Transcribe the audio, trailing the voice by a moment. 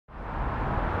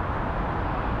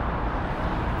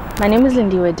My name is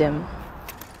Lindiwe Dim.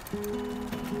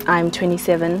 I'm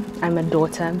 27. I'm a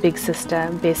daughter, big sister,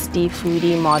 bestie,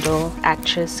 foodie, model,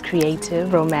 actress,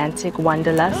 creative, romantic,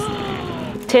 wanderlust.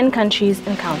 10 countries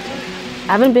and counting.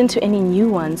 I haven't been to any new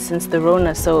ones since the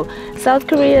Rona, so South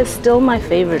Korea is still my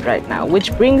favorite right now,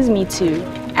 which brings me to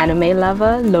anime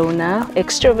lover, loner,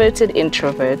 extroverted,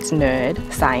 introvert,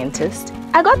 nerd, scientist.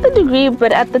 I got the degree,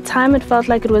 but at the time it felt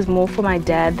like it was more for my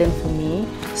dad than for me.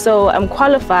 So I'm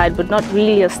qualified, but not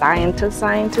really a scientist.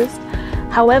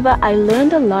 However, I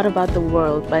learned a lot about the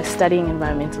world by studying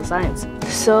environmental science.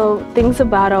 So things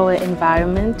about our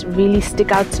environment really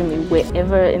stick out to me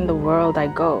wherever in the world I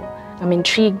go. I'm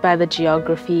intrigued by the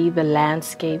geography, the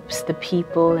landscapes, the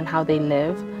people, and how they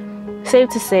live. Safe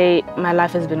to say, my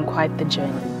life has been quite the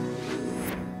journey.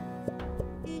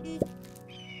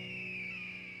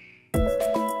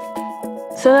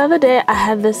 So the other day, I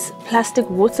had this plastic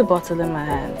water bottle in my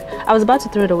hand. I was about to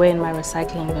throw it away in my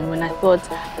recycling bin when I thought,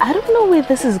 I don't know where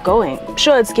this is going.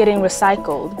 Sure, it's getting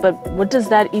recycled, but what does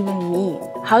that even mean?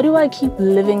 How do I keep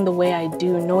living the way I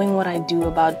do, knowing what I do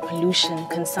about pollution,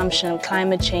 consumption,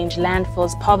 climate change,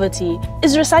 landfills, poverty?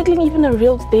 Is recycling even a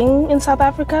real thing in South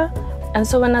Africa? And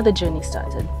so another journey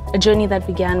started. A journey that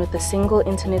began with a single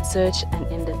internet search and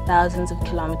ended thousands of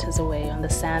kilometers away on the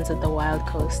sands of the wild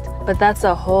coast. But that's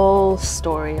a whole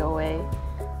story away.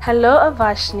 Hello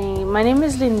Avashnee, my name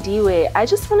is Lindiwe. I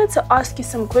just wanted to ask you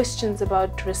some questions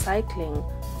about recycling.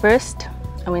 First,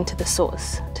 I went to the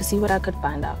source to see what I could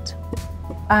find out.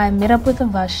 I met up with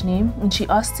Avashnee and she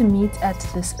asked to meet at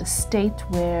this estate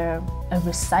where a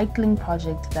recycling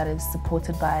project that is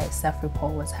supported by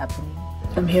Safripol was happening.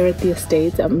 I'm here at the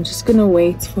estate. I'm just gonna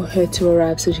wait for her to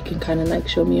arrive so she can kind of like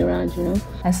show me around, you know?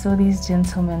 I saw these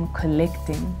gentlemen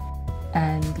collecting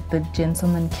and the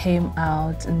gentleman came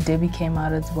out and Debbie came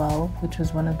out as well, which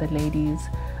was one of the ladies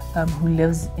who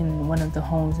lives in one of the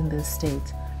homes in the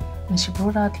estate. And she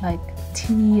brought out like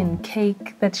tea and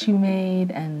cake that she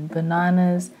made and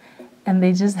bananas, and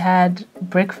they just had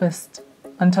breakfast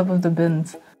on top of the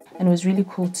bins. And it was really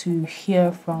cool to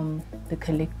hear from the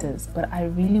collectors. But I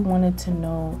really wanted to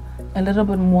know a little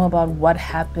bit more about what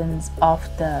happens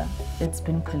after it's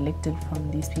been collected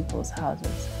from these people's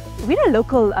houses. We're a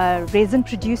local resin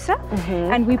producer,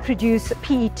 and we produce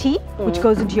PET, which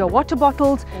goes into your water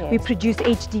bottles. Yes. We produce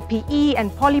HDPE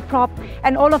and polyprop,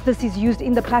 and all of this is used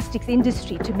in the plastics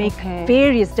industry to make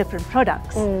various different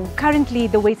products. Currently,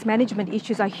 the waste management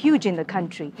issues are huge in the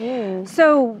country.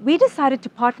 So we decided to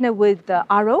partner with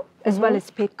RO as well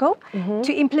as Petco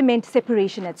to implement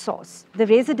separation at source. The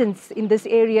residents in this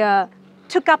area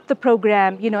took up the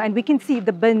program, you know, and we can see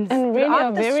the bins and really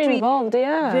are very involved,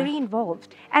 very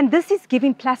involved. And this is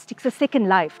giving plastics a second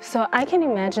life. So I can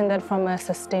imagine that from a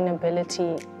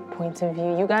sustainability point of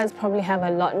view, you guys probably have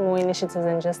a lot more initiatives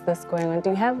than just this going on. Do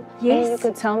you have any you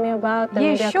could tell me about that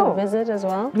maybe I could visit as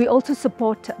well? We also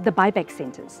support the buyback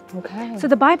centers. Okay. So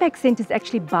the buyback centers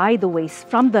actually buy the waste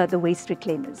from the waste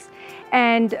reclaimers.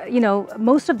 And, you know,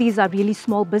 most of these are really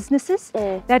small businesses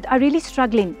that are really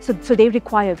struggling. So they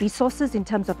require resources in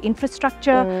terms of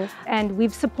infrastructure. And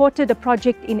we've supported a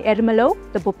project in Ermelo,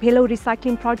 the Bopelo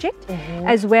Recycling Project,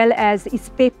 as well as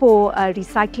Ispepo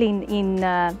Recycling in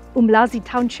Umlazi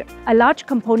Township. A large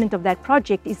component of that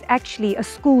project is actually a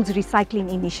school's recycling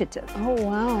initiative. Oh,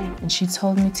 wow. And she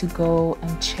told me to go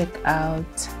and check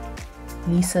out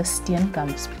Lisa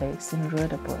Steenkamp's place in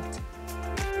Roodepoort.